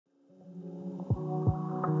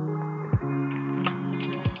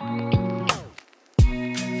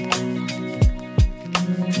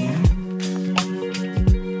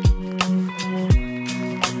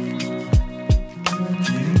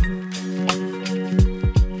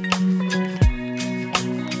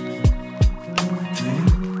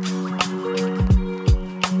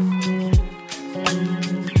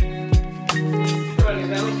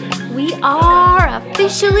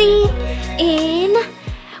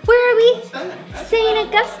St.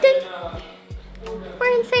 Augustine.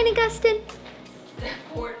 We're in St. Augustine.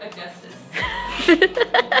 Fort Augustus.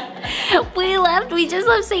 We just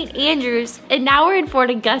left St. Andrews, and now we're in Fort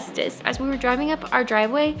Augustus. As we were driving up our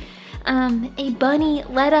driveway, a bunny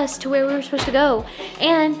led us to where we were supposed to go.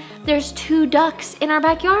 And there's 2 ducks in our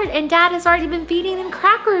backyard, and Dad has already been feeding them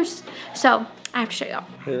crackers. So, I have to show y'all.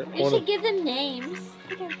 We should give them names.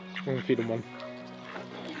 I'm gonna feed them one.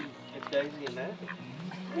 It's Daisy and that.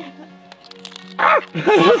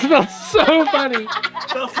 That smells so funny.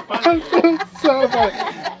 So funny.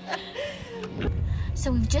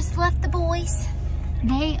 So we've just left the boys.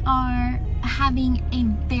 They are having a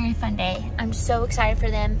very fun day. I'm so excited for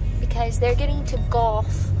them because they're getting to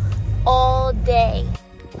golf all day.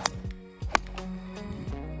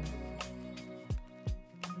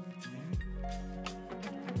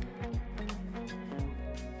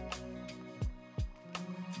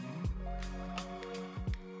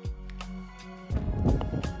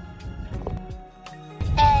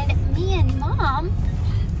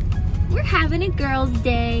 We're having a girls'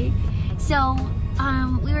 day. So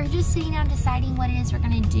we were just sitting down deciding what it is we're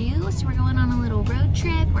gonna do. So we're going on a little road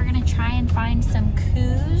trip. We're gonna try and find some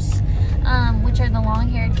coos, which are the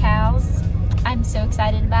long-haired cows. I'm so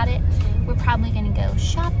excited about it. We're probably gonna go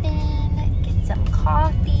shopping, get some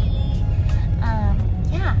coffee.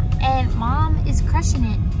 Yeah, and Mom is crushing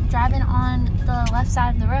it, driving on the left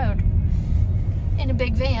side of the road in a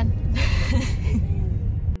big van.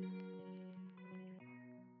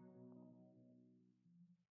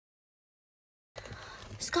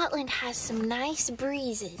 Scotland has some nice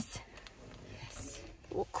breezes. Yes.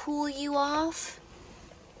 Will cool you off.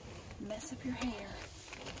 Mess up your hair.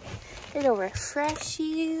 It'll refresh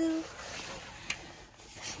you.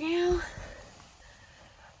 Now,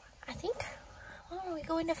 I think, well, are we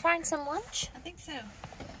going to find some lunch? I think so.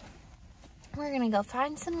 We're gonna go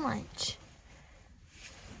find some lunch.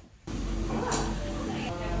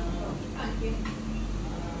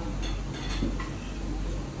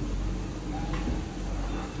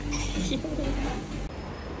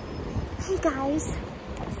 Hey guys,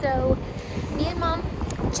 so me and Mom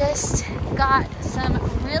just got some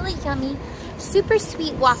really yummy, super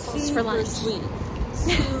sweet waffles for lunch. Super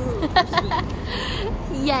sweet.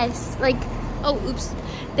 Yes, like, oh, oops.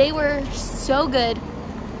 They were so good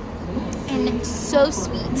and so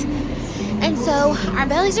sweet. And so our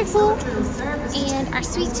bellies are full and our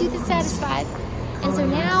sweet tooth is satisfied. And so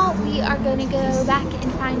now we are gonna go back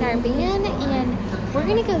and find our van and we're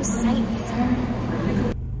gonna go sightseeing.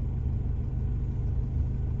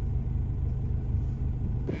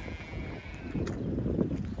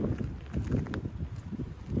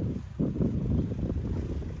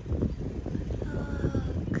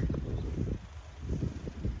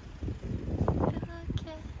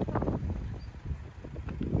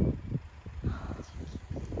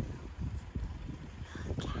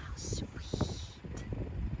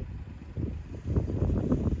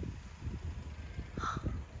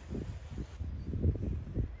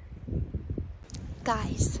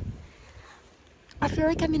 Guys, I feel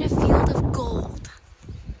like I'm in a field of gold.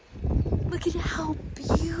 Look at how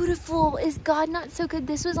beautiful. Is God not so good?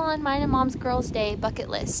 This was on mine and Mom's girls' day bucket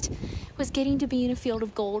list, was getting to be in a field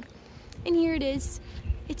of gold. And here it is.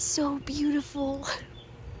 It's so beautiful.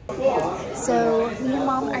 So me and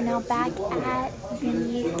Mom are now back at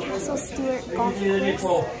the Castle Stewart golf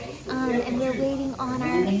course. And we're waiting on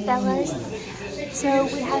our fellas. So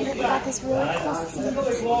we got this really cool seat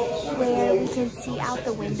where we can see out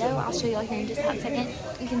the window. I'll show you all here in just a hot second.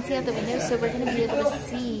 You can see out the window, so we're going to be able to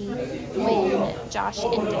see when Josh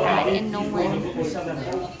and Dad and Nolan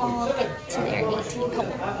all get to their 18th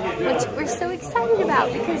hole, which we're so excited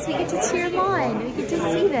about because we get to cheer them on. We get to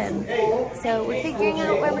see them. So we're figuring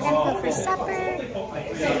out where we're going to go for supper.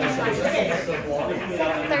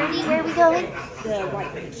 7:30, where are we going? The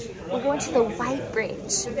White Bridge. We're going to the White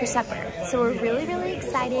Bridge for supper. So we're really, really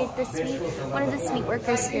excited. One of the sweet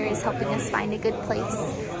workers here is helping us find a good place.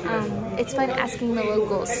 It's fun asking the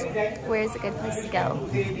locals where is a good place to go.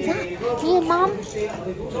 Yeah, me and Mom,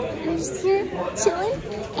 we're just here chilling,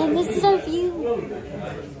 and this is our view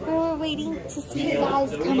where we're waiting to see the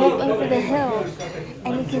guys come up over the hill,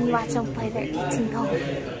 and we can watch them play their 18th hole.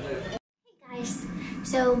 Hey guys,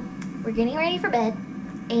 so we're getting ready for bed.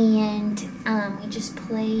 And we just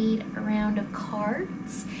played a round of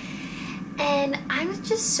cards, and I was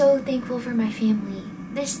just so thankful for my family.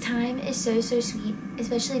 This time is so sweet,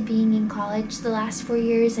 especially being in college the last 4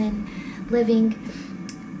 years and living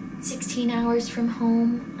 16 hours from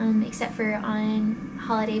home, except for on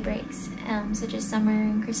holiday breaks, such as summer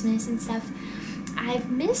and Christmas and stuff.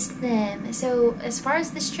 I've missed them. So as far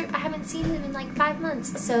as this trip, I haven't seen them in like 5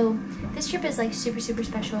 months. So this trip is like super, super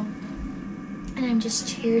special, and I'm just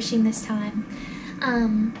cherishing this time.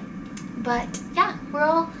 But yeah, we're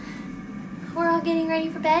all getting ready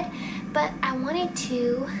for bed, but I wanted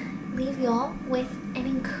to leave y'all with an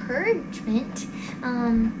encouragement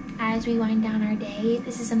as we wind down our day.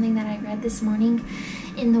 This is something that I read this morning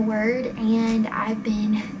in the Word, and I've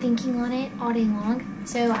been thinking on it all day long.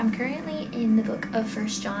 So I'm currently in the book of 1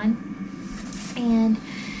 John, and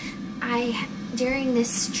during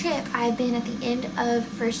this trip, I've been at the end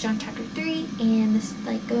of 1 John chapter 3 and this,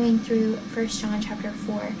 like, going through 1 John chapter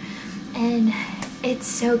 4, and it's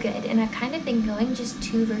so good. And I've kind of been going just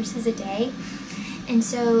 2 verses a day. And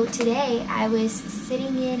so today I was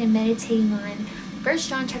sitting in and meditating on 1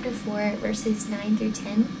 John chapter 4 verses 9 through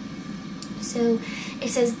 10. So it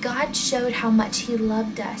says, God showed how much he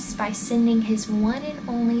loved us by sending his one and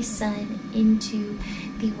only Son into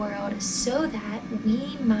the world so that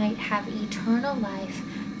we might have eternal life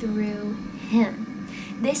through him.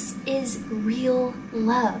 This is real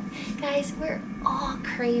love. Guys, we're all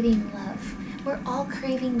craving love. We're all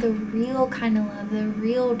craving the real kind of love, the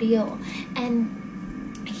real deal.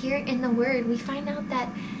 And here in the Word, we find out that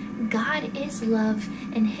God is love,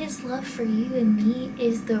 and his love for you and me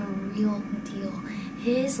is the real deal.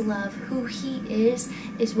 His love, who he is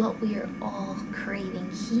what we are all craving.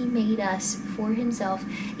 He made us for himself.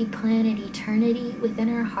 He planted eternity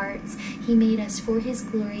within our hearts. He made us for his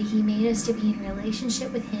glory. He made us to be in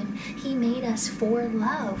relationship with him. He made us for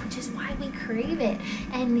love, which is why we crave it.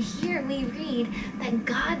 And here we read that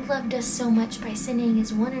God loved us so much by sending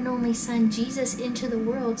his one and only Son, Jesus, into the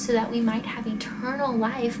world so that we might have eternal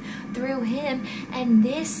life through him. And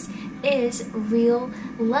this is real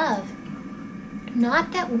love.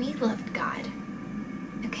 Not that we loved God,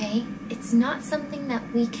 okay? It's not something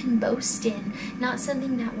that we can boast in, not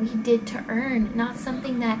something that we did to earn, not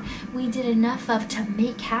something that we did enough of to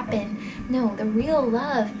make happen. No, the real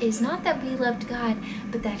love is not that we loved God,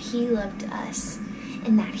 but that he loved us,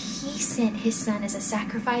 and that he sent his Son as a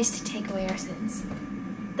sacrifice to take away our sins.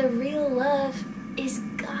 The real love is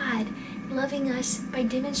God loving us by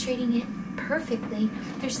demonstrating it perfectly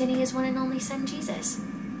through sending his one and only Son, Jesus.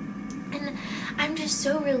 And I'm just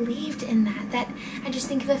so relieved in that I just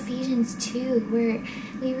think of Ephesians 2, where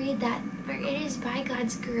we read that where it is by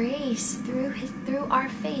God's grace through our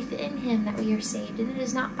faith in him that we are saved. And it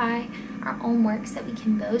is not by our own works that we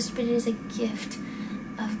can boast, but it is a gift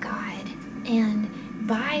of God. And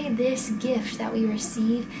by this gift that we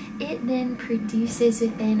receive, it then produces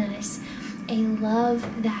within us a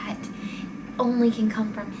love that only can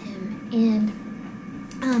come from him. And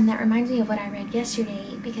that reminds me of what I read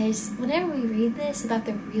yesterday, because whenever we read this about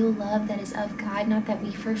the real love that is of God, not that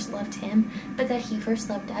we first loved him, but that he first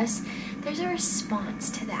loved us, there's a response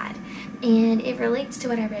to that. And it relates to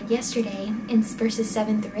what I read yesterday in verses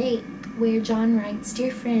 7 through 8, where John writes,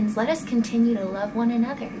 "Dear friends, let us continue to love one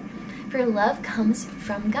another, for love comes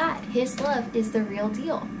from God. His love is the real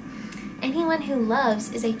deal. Anyone who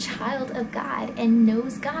loves is a child of God and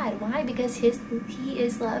knows God." Why? Because he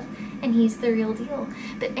is love and he's the real deal.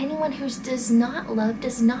 But anyone who does not love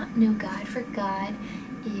does not know God, for God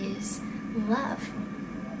is love.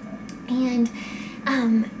 And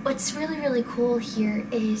what's really, really cool here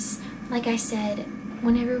is, like I said,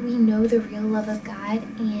 whenever we know the real love of God,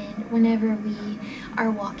 and whenever we are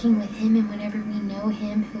walking with him, and whenever we know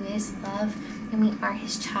him who is love, and we are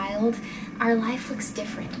his child, our life looks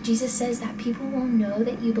different. Jesus says that people will know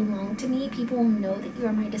that you belong to me, people will know that you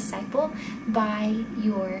are my disciple by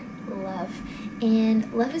your love.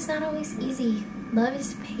 And love is not always easy. Love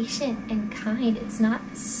is patient and kind. It's not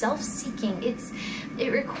self-seeking.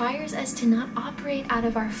 It requires us to not operate out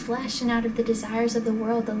of our flesh and out of the desires of the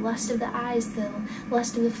world, the lust of the eyes, the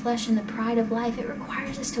lust of the flesh, and the pride of life. It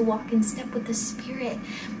requires us to walk in step with the Spirit,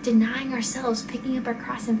 denying ourselves, picking up our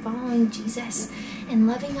cross, and following Jesus, and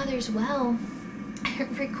loving others well. It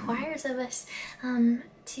requires of us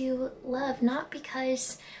to love, not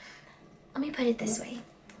because, let me put it this way.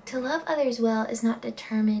 To love others well is not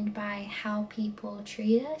determined by how people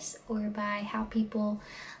treat us or by how people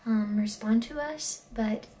respond to us,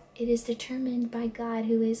 but it is determined by God,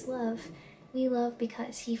 who is love. We love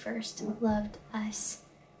because he first loved us.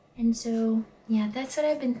 And so, yeah, that's what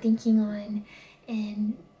I've been thinking on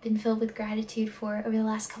and been filled with gratitude for over the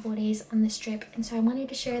last couple of days on this trip. And so I wanted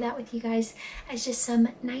to share that with you guys as just some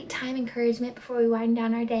nighttime encouragement before we wind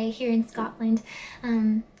down our day here in Scotland.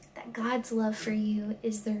 That God's love for you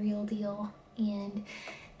is the real deal, and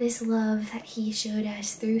this love that he showed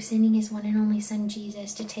us through sending his one and only Son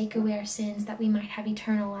Jesus to take away our sins, that we might have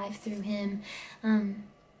eternal life through him, and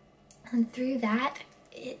through that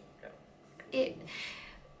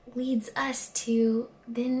leads us to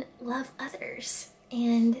then love others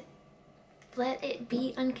and let it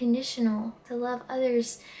be unconditional, to love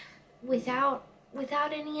others without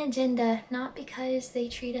any agenda, not because they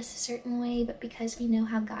treat us a certain way, but because we know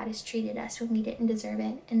how God has treated us when we didn't deserve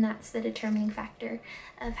it, and that's the determining factor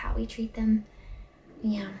of how we treat them.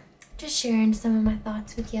 Yeah, just sharing some of my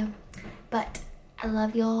thoughts with you, but I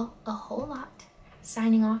love y'all a whole lot.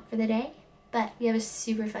 Signing off for the day, but we have a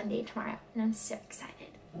super fun day tomorrow, and I'm so excited.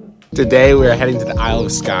 Today we are heading to the Isle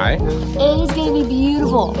of Skye. It is going to be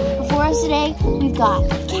beautiful. Before us today, we've got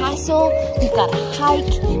a castle, we've got a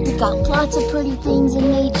hike, we've got lots of pretty things in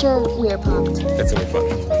nature. We're pumped. That's gonna be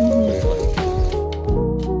fun.